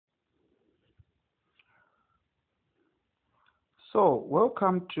So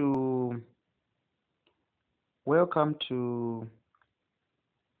welcome to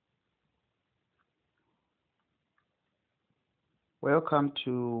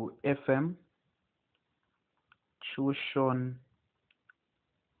FM Tuition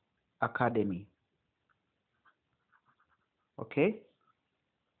Academy. Okay.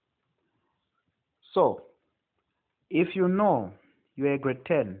 So if you know you're a grade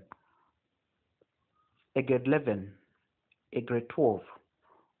 10, a grade 11, a grade 12,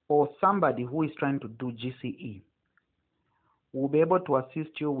 or somebody who is trying to do GCE, we'll be able to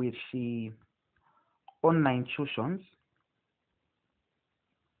assist you with the online tuitions.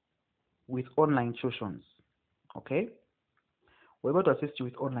 Okay, we're able to assist you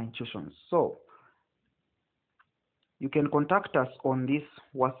with online tuitions. So you can contact us on this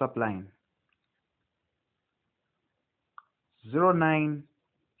WhatsApp line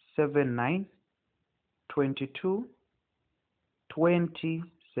 0979 22 20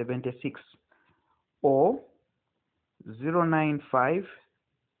 76 or 095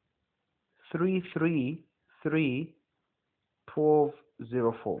 333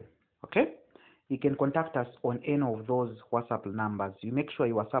 1204. Okay, you can contact us on any of those WhatsApp numbers. You make sure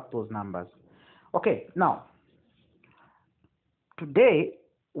you WhatsApp those numbers. Okay, now today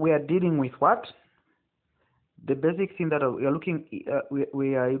we are dealing with what? The basic thing that we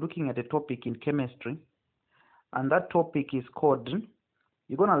are looking at a topic in chemistry, and that topic is called,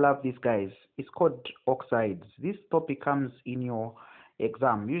 you're gonna love this, guys, it's called oxides. This topic comes in your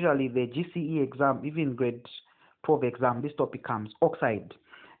exam, usually the GCE exam, even grade 12 exam. This topic comes, oxide.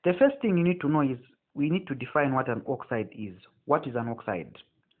 The first thing you need to know is we need to define what an oxide is. What is an oxide?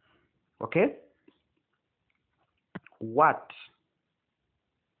 Okay, what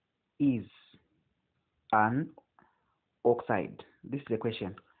is an oxide? This is the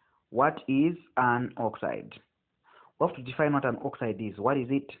question. What is an oxide? We have to define what an oxide is. What is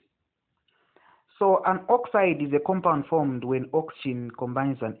it? So an oxide is a compound formed when oxygen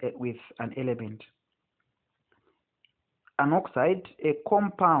combines with an element. An oxide, a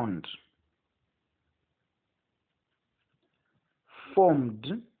compound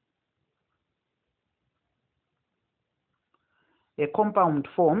formed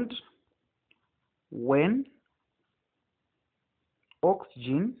when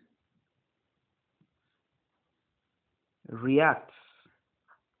oxygen reacts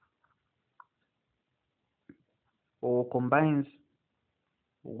or combines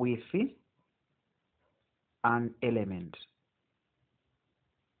with an element.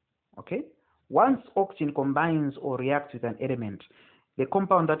 Okay, once oxygen combines or reacts with an element, the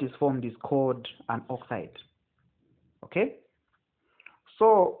compound that is formed is called an oxide. Okay,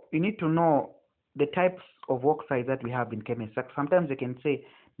 so you need to know the types of oxides that we have in chemistry. Sometimes they can say,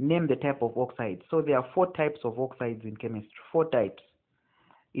 name the type of oxide. So there are 4 types of oxides in chemistry, 4 types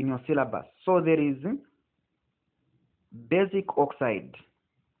in your syllabus. So there is basic oxide,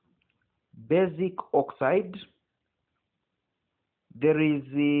 there is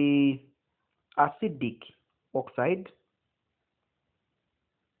the acidic oxide,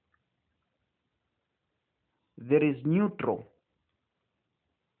 there is neutral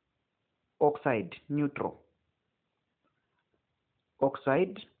oxide,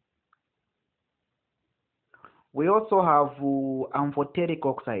 We also have amphoteric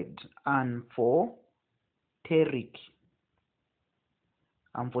oxide, amphoteric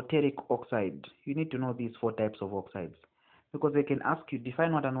oxide. You need to know these 4 types of oxides, because they can ask you,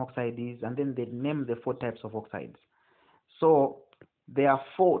 define what an oxide is, and then they name the 4 types of oxides. So there are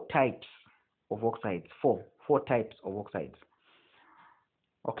 4 types of oxides, 4 types of oxides.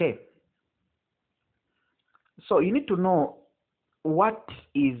 Okay, so you need to know what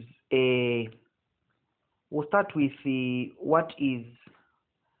is we'll start with what is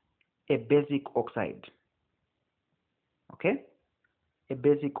a basic oxide. Okay, a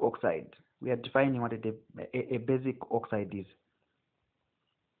basic oxide. We are defining what a basic oxide is.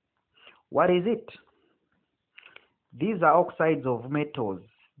 What is it? These are oxides of metals.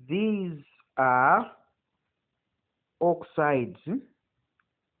 These are oxides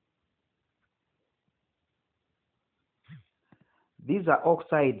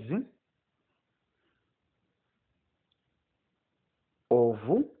of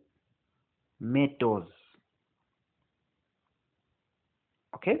metals.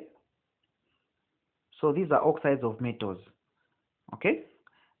 Okay, so these are oxides of metals. Okay,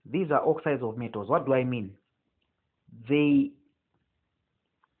 these are oxides of metals. What do I mean? These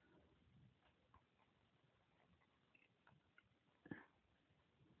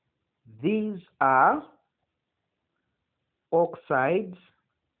are oxides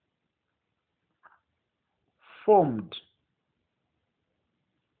formed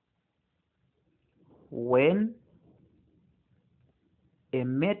when a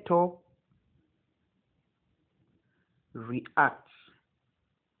metal reacts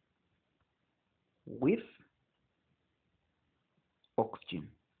with oxygen.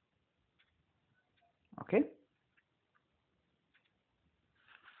 Okay?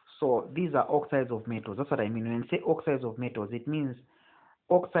 So these are oxides of metals. That's what I mean. When I say oxides of metals, it means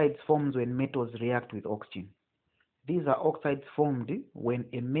oxides formed when metals react with oxygen. These are oxides formed when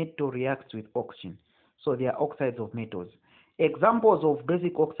a metal reacts with oxygen. So they are oxides of metals. Examples of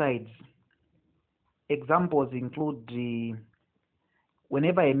basic oxides. Examples include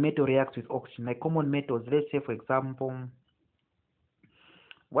whenever a metal reacts with oxygen, like common metals. Let's say, for example,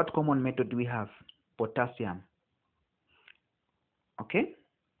 what common metal do we have? Potassium. Okay?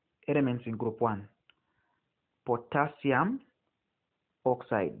 Elements in group 1. Potassium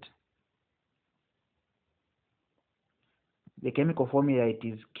oxide. The chemical formula, it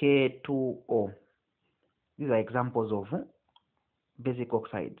is K2O. These are examples of basic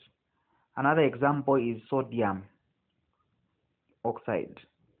oxides. Another example is sodium oxide.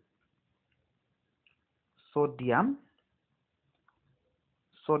 Sodium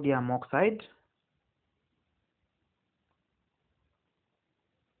oxide.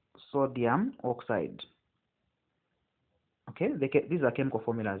 Sodium oxide. Okay, these are chemical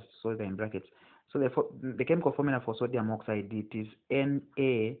formulas, so they're in brackets. So the chemical formula for sodium oxide, it is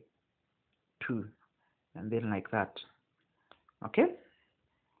Na2, and then like that. Okay.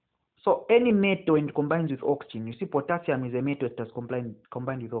 So any metal, when it combines with oxygen, you see potassium is a metal that has combined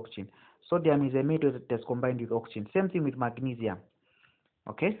with oxygen. Sodium is a metal that has combined with oxygen. Same thing with magnesium.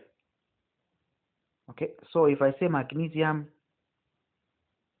 Okay. Okay. So if I say magnesium,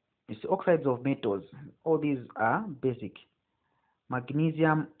 it's oxides of metals. All these are basic.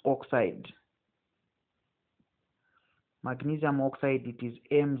 Magnesium oxide. Magnesium oxide, it is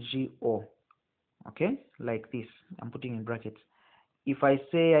MgO. Okay, like this. I'm putting in brackets. If I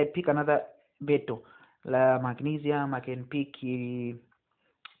say I pick another metal, like magnesium, I can pick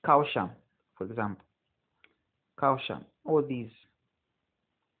calcium, for example. Calcium. All these.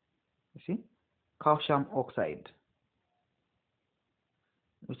 You see? Calcium oxide,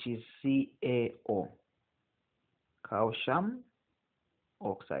 which is CaO. Calcium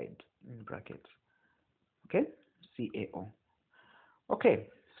oxide in brackets. Okay, CaO. Okay,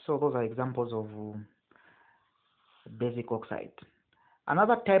 so those are examples of basic oxide.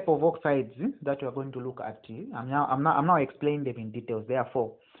 Another type of oxides that we are going to look at, I'm now explaining them in details.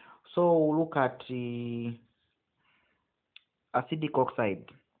 Therefore, so we'll look at acidic oxide.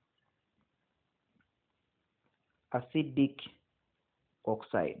 Acidic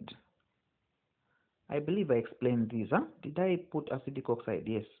oxide. I believe I explained these. Did I put acidic oxide?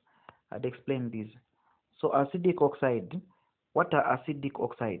 Yes, I'd explained these. So acidic oxide. What are acidic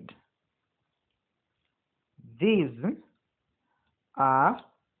oxide? These are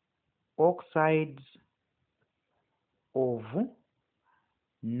oxides of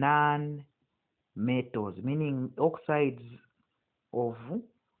non-metals, meaning oxide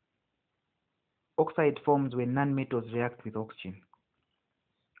forms when non-metals react with oxygen.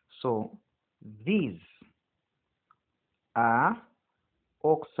 So these are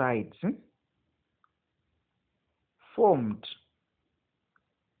oxides formed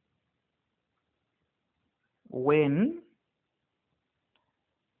when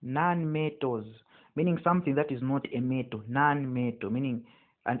non-metals, meaning something that is not a metal, non-metal, meaning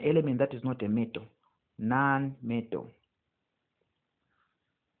an element that is not a metal, non-metal,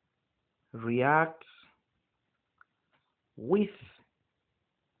 reacts with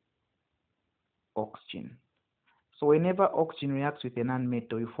oxygen. So whenever oxygen reacts with a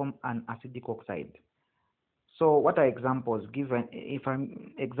non-metal, you form an acidic oxide. So what are examples?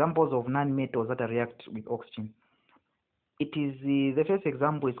 Examples of non-metals that react with oxygen. It is the first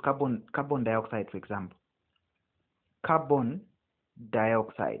example is carbon dioxide, for example. Carbon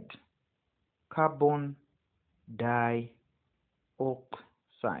dioxide. Carbon dioxide.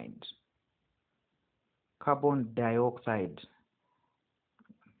 Carbon dioxide.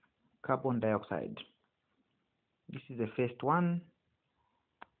 Carbon dioxide. This is the first one.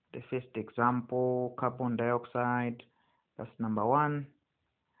 The first example, carbon dioxide. That's number 1.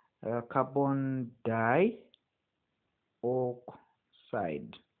 Carbon dioxide.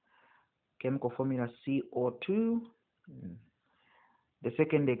 Chemical formula CO2. The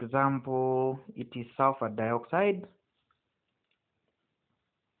second example, it is sulfur dioxide.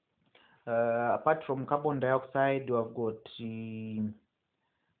 Apart from carbon dioxide, you have got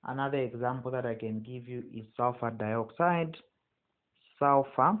another example that I can give you is sulfur dioxide.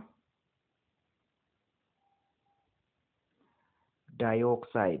 Sulfur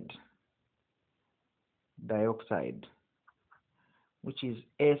dioxide. dioxide, which is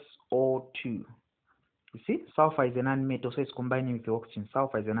SO2. You see, sulfur is a non-metal, so it's combining with the oxygen.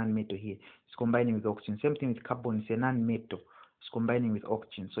 Sulfur is a non-metal here. It's combining with oxygen. Same thing with carbon. It's a non-metal. It's combining with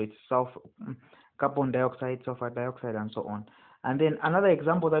oxygen. So it's carbon dioxide, sulfur dioxide, and so on. And then another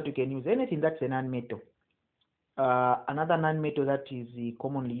example that you can use, anything that's a non-metal. Another non-metal that is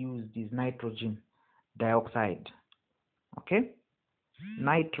commonly used is nitrogen dioxide. Okay?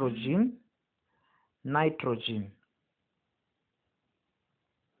 Nitrogen dioxide.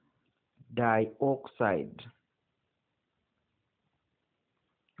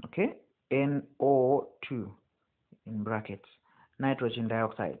 Okay, NO2 in brackets, nitrogen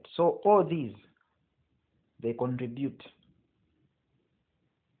dioxide. So all these, they contribute.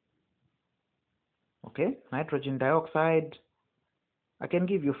 Okay, nitrogen dioxide, I can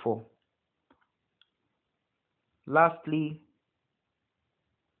give you 4. Lastly,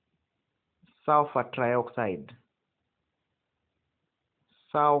 sulfur trioxide.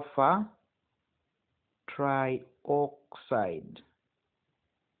 Sulfur trioxide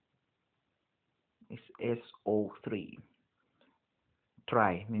is SO3.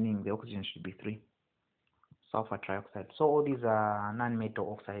 Tri, meaning the oxygen should be 3. Sulfur trioxide. So all these are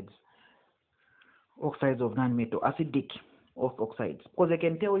non-metal oxides. Oxides of non-metal, acidic oxides. Because they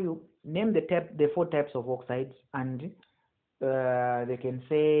can tell you, name the 4 types of oxides, and they can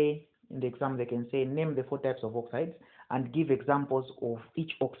say, in the exam, they can say, name the 4 types of oxides and give examples of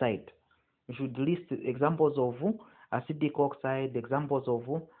each oxide. You should list examples of acidic oxide, examples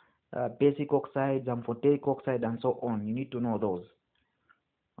of basic oxides, amphoteric oxide, and so on. You need to know those.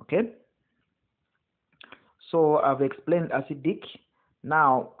 Okay? So I've explained acidic.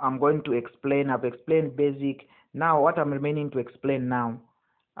 Now I'm going to explain, I've explained basic. Now what I'm remaining to explain now,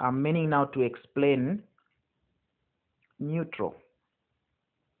 I'm remaining now to explain neutral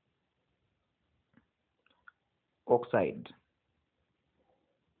oxide.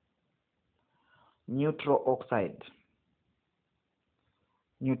 Neutral oxide.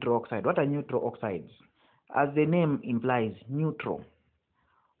 Neutral oxide. What are neutral oxides? As the name implies, neutral.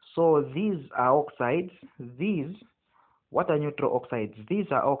 So these are oxides. These, what are neutral oxides?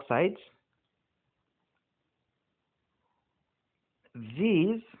 These are oxides.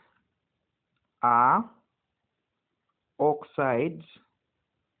 These are oxides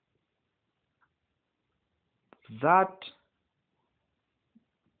that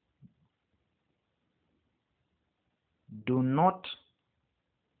do not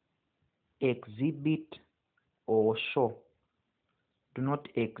exhibit or show. Do not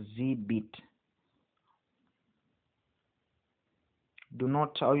exhibit. Do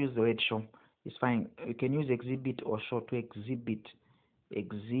not, I'll use the word show. It's fine. You can use exhibit or show to exhibit.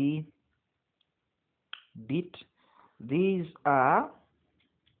 Exhibit. These are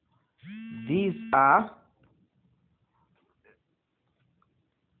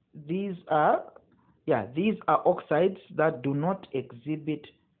oxides that do not exhibit.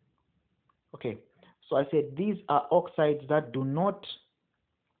 Okay, so I said these are oxides that do not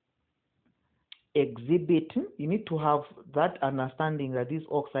exhibit. You need to have that understanding that these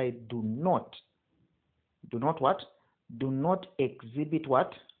oxides do not what? Do not exhibit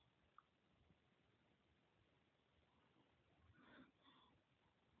what?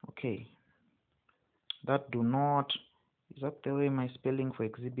 Okay, that do not, is that the way my spelling for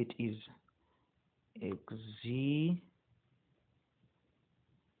exhibit is? Exhibit.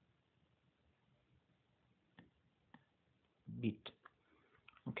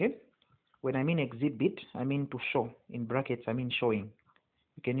 Okay, when I mean exhibit, I mean to show. In brackets, I mean showing.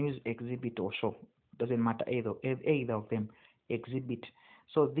 You can use exhibit or show. Doesn't matter, either of them. Exhibit.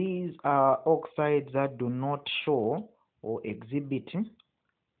 So these are oxides that do not show or exhibit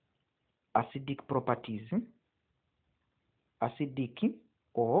acidic properties, acidic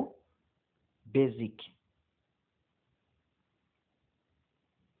or basic.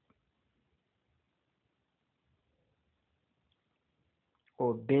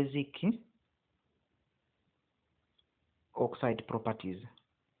 Or basic oxide properties.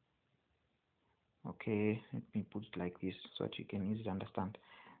 Okay, let me put it like this so that you can easily understand.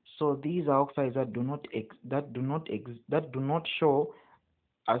 So these are oxides that do not show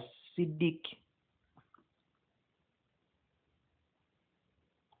acidic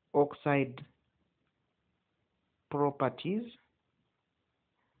oxide properties.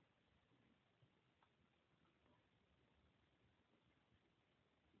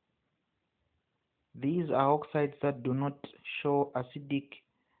 These are oxides that do not show acidic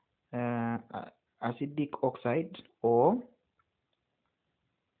oxide or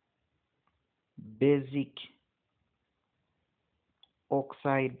basic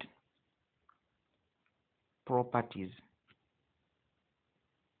oxide properties.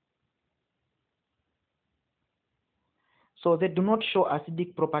 So they do not show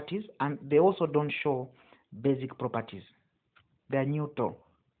acidic properties, and they also don't show basic properties. They are neutral.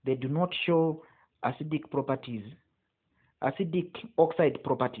 They do not show acidic properties, acidic oxide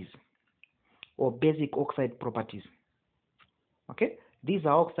properties, or basic oxide properties. Okay, these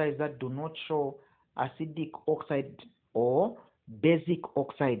are oxides that do not show acidic oxide or basic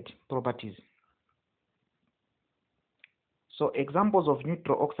oxide properties. So examples of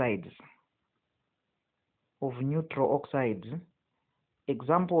neutral oxides.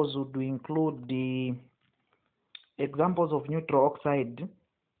 Examples would include the examples of neutral oxide,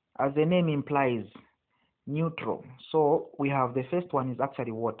 as the name implies, neutral. So we have the first one is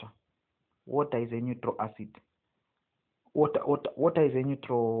actually water. Water is a neutral acid. Water is a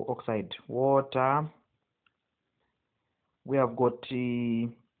neutral oxide. Water. We have got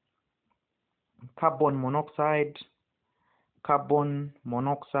carbon monoxide, carbon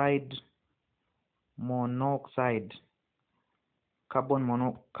monoxide, carbon monoxide.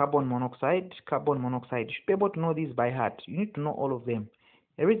 You should be able to know these by heart. You need to know all of them.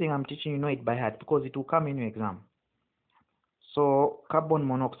 Everything I'm teaching, you know it by heart because it will come in your exam. So carbon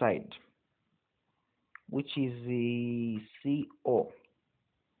monoxide, which is the CO.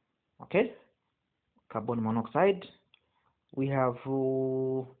 Okay, carbon monoxide. We have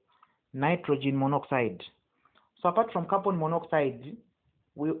nitrogen monoxide. So apart from carbon monoxide,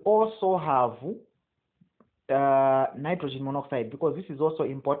 we also have nitrogen monoxide, because this is also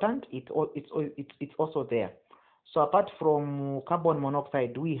important. It's also there. So apart from carbon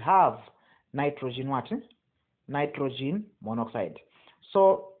monoxide, we have nitrogen nitrogen monoxide.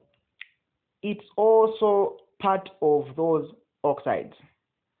 So it's also part of those oxides.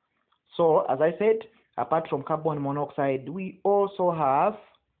 So as I said, apart from carbon monoxide, we also have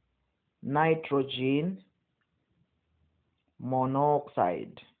nitrogen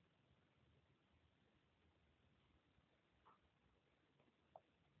monoxide.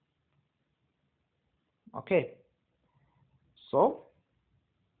 Okay, so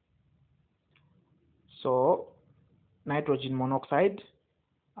nitrogen monoxide,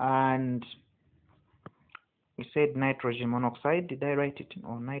 and we said nitrogen monoxide. Did I write it?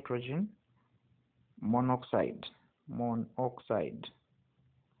 Or nitrogen monoxide.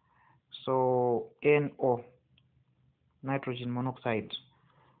 So NO, nitrogen monoxide.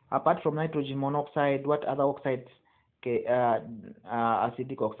 Apart from nitrogen monoxide, what other oxides? Okay,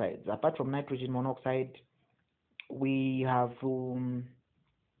 acidic oxides. Apart from nitrogen monoxide, we have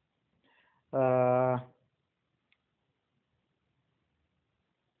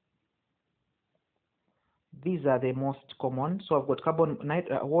these are the most common. So I've got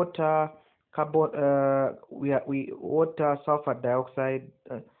water, carbon. Water, sulfur dioxide.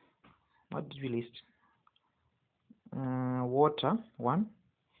 What did we list? Water 1,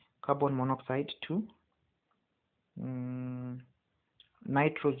 carbon monoxide 2,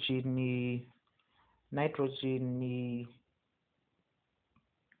 nitrogen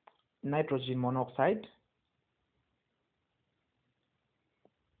monoxide.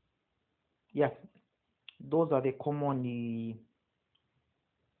 Yeah, those are the common.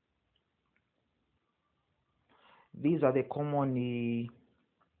 These are the common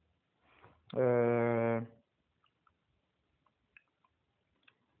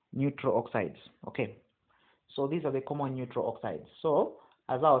neutral oxides. Okay, so these are the common neutral oxides. So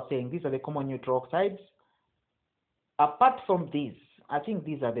as I was saying, these are the common neutral oxides. Apart from these, I think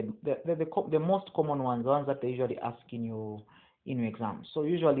these are the most common ones, the ones that they usually ask in your exam. So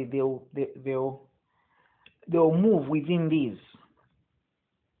usually they'll move within these,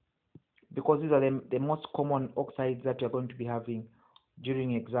 because these are the most common oxides that you're going to be having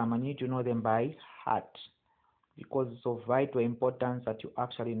during exam, and you need to know them by heart, because it's of vital importance that you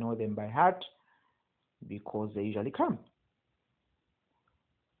actually know them by heart, because they usually come.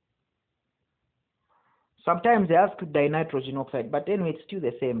 Sometimes they ask dinitrogen oxide, but anyway, it's still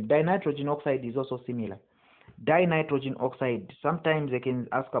the same. Dinitrogen oxide is also similar. Dinitrogen oxide, sometimes they can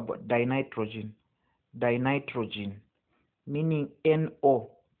ask about dinitrogen, meaning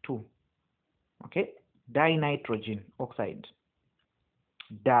NO2. Okay, dinitrogen oxide,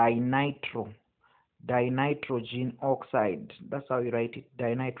 dinitrogen oxide. That's how you write it.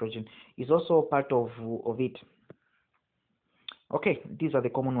 Dinitrogen is also part of it. Okay, these are the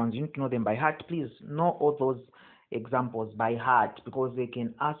common ones. You need to know them by heart. Please know all those examples by heart, because they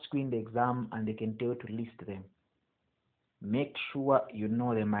can ask you in the exam and they can tell you to list them. Make sure you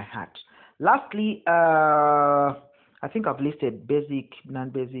know them by heart. Lastly, I think I've listed basic,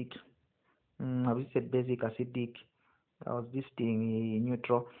 non-basic. I've listed basic, acidic, That was this thing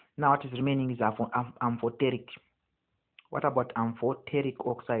neutral. Now what is remaining is amphoteric. What about amphoteric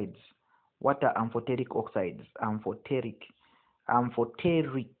oxides? What are amphoteric oxides? Amphoteric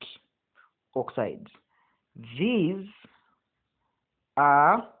oxides. These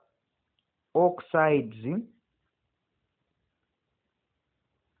are oxides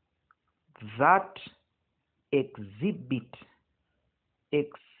that exhibit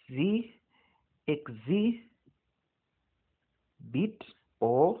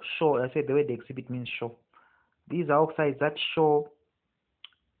or show. I said the way they exhibit means show. These are oxides that show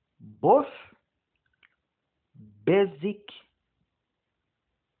both basic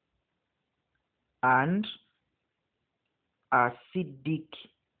and acidic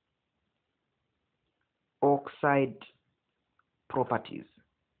oxide properties.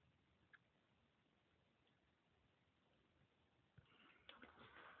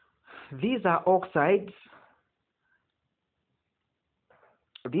 These are oxides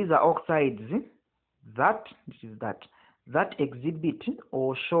that exhibit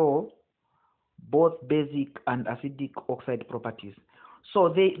or show both basic and acidic oxide properties. So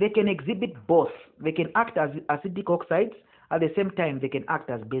they can exhibit both. They can act as acidic oxides, at the same time they can act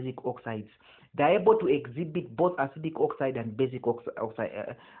as basic oxides. They're able to exhibit both acidic oxide and basic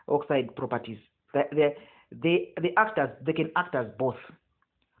oxide properties. They can act as both.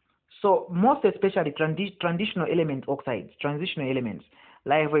 So most especially transitional element oxides, transitional elements,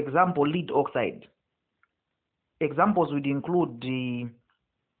 like for example lead oxide. Examples would include the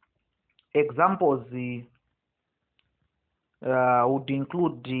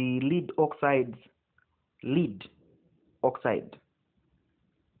lead oxides, lead oxide.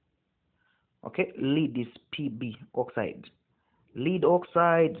 Okay, lead is Pb oxide. Lead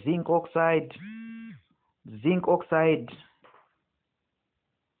oxide, zinc oxide,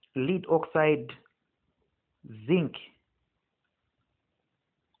 lead oxide, zinc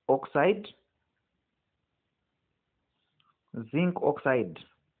oxide, zinc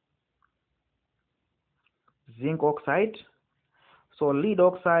oxide. So lead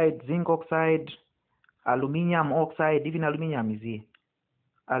oxide, zinc oxide, aluminium oxide, even aluminium is here.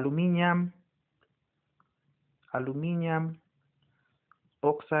 Aluminium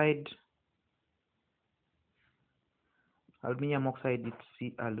oxide,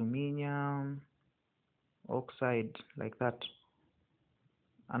 it's aluminium oxide, like that.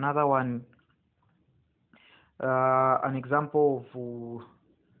 Another one, an example of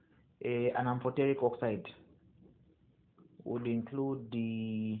an amphoteric oxide would include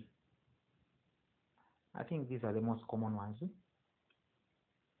I think these are the most common ones. Okay,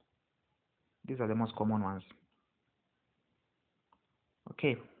 these are the most common ones.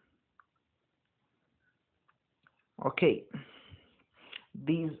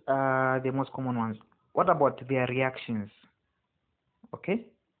 What about their reactions? Okay,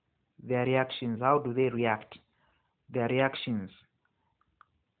 their reactions, how do they react? Their reactions,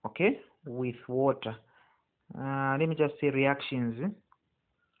 okay, with water. Let me just say reactions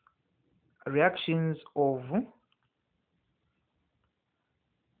of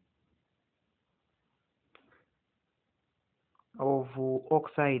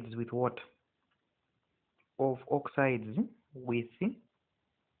oxides with water.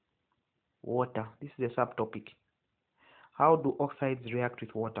 This is a subtopic. How do oxides react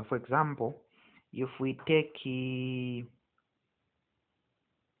with water? For example, if we take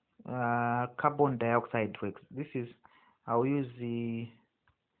carbon dioxide, I'll use the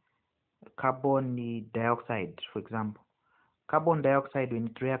carbon dioxide, for example. Carbon dioxide, when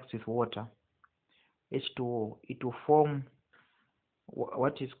it reacts with water, H2O, it will form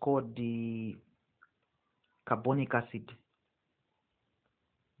what is called the carbonic acid.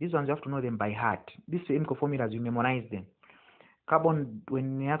 These ones you have to know them by heart. These chemical formulas, you memorize them. Carbon,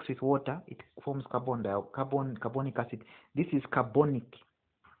 when it reacts with water, it forms carbonic acid. This is carbonic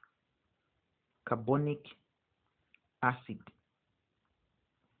acid.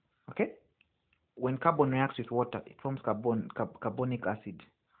 Okay, when carbon reacts with water, it forms carbonic acid.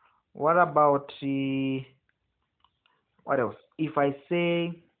 What about what else? If I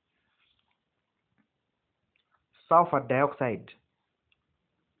say sulfur dioxide,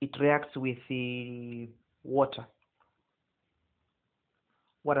 it reacts with water,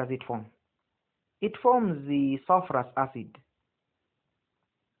 what does it form? It forms the sulfurous acid.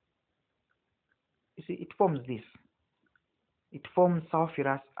 You see, it forms this. It forms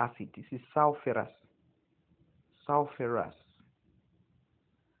sulfurous acid. This is sulfurous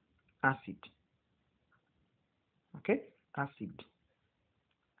acid. Okay, acid.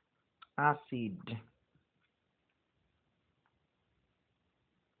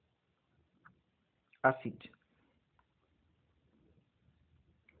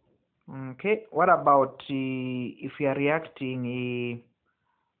 Okay, what about if you are reacting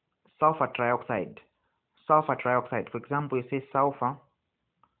sulfur trioxide? Sulfur trioxide, for example, you say sulfur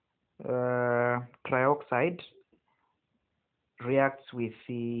trioxide reacts with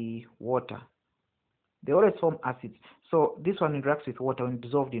water. They always form acids. So this one interacts with water when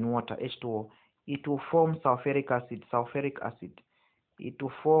dissolved in water, H2O. It will form sulfuric acid, It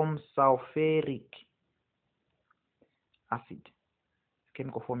will form sulfuric acid.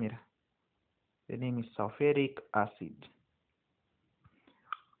 Chemical formula. The name is sulfuric acid.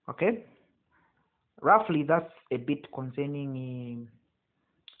 Okay? Roughly, that's a bit concerning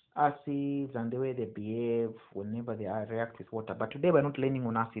acids and the way they behave whenever they react with water. But today we're not learning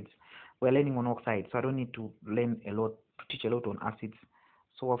on acids. We're learning on oxides. So I don't need to teach a lot on acids.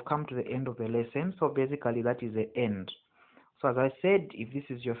 So I've come to the end of the lesson. So basically that is the end. So as I said, if this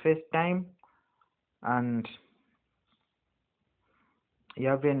is your first time and you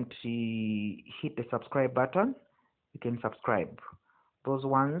haven't hit the subscribe button, you can subscribe. Those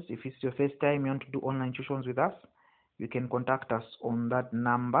ones, if it's your first time you want to do online tuitions with us, you can contact us on that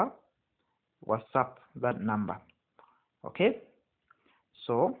number, WhatsApp that number. Okay?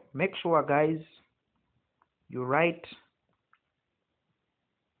 So make sure, guys, you write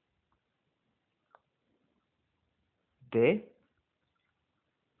the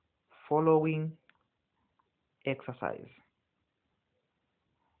following exercise.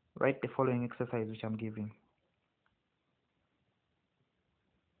 Write the following exercise which I'm giving.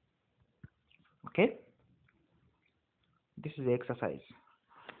 Okay? This is the exercise.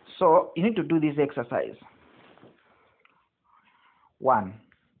 So you need to do this exercise. 1.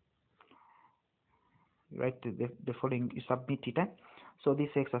 Write the following, you submit it. So this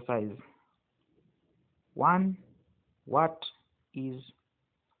exercise. 1. What is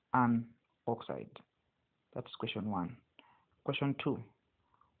an oxide? That's question 1. Question 2.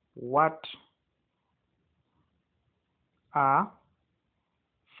 What are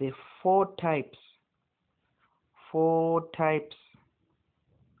the 4 types of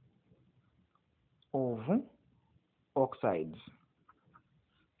oxides?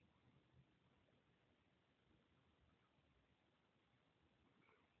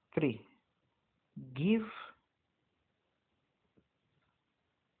 3. Give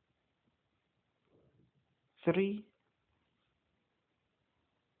 3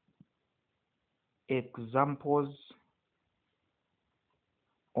 examples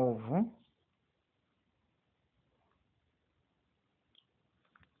of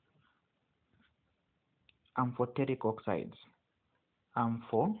amphoteric oxides.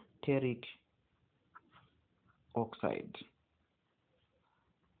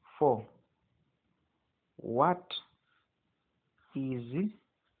 4. What is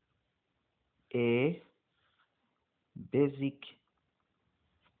a basic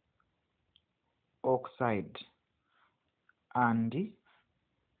oxide? And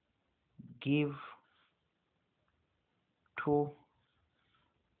give 2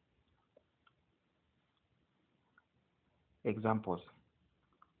 examples.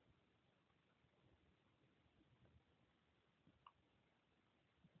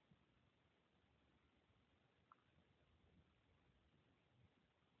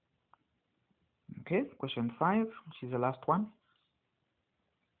 Okay, question 5, which is the last one.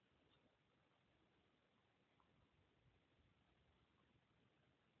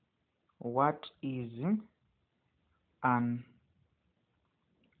 What is an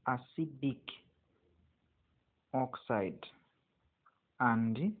acidic oxide?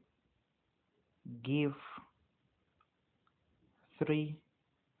 And give 3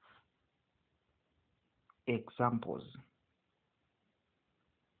 examples.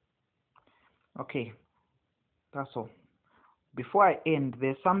 Okay, that's all. Before I end,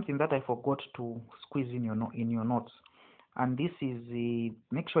 there's something that I forgot to squeeze in your notes, and this is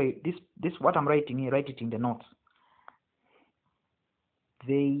make sure this what I'm writing here, write it in the notes.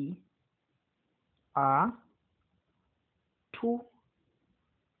 They are 2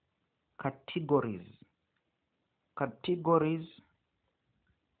 categories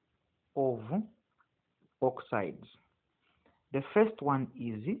of oxides. The first one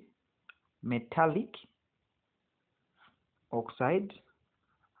is metallic oxide,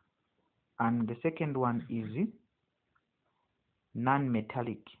 and the second one is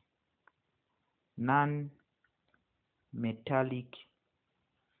non-metallic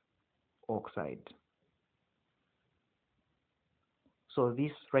oxide. So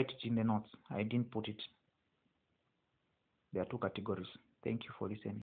this, write it in the notes. I didn't put it. There are 2 categories. Thank you for listening.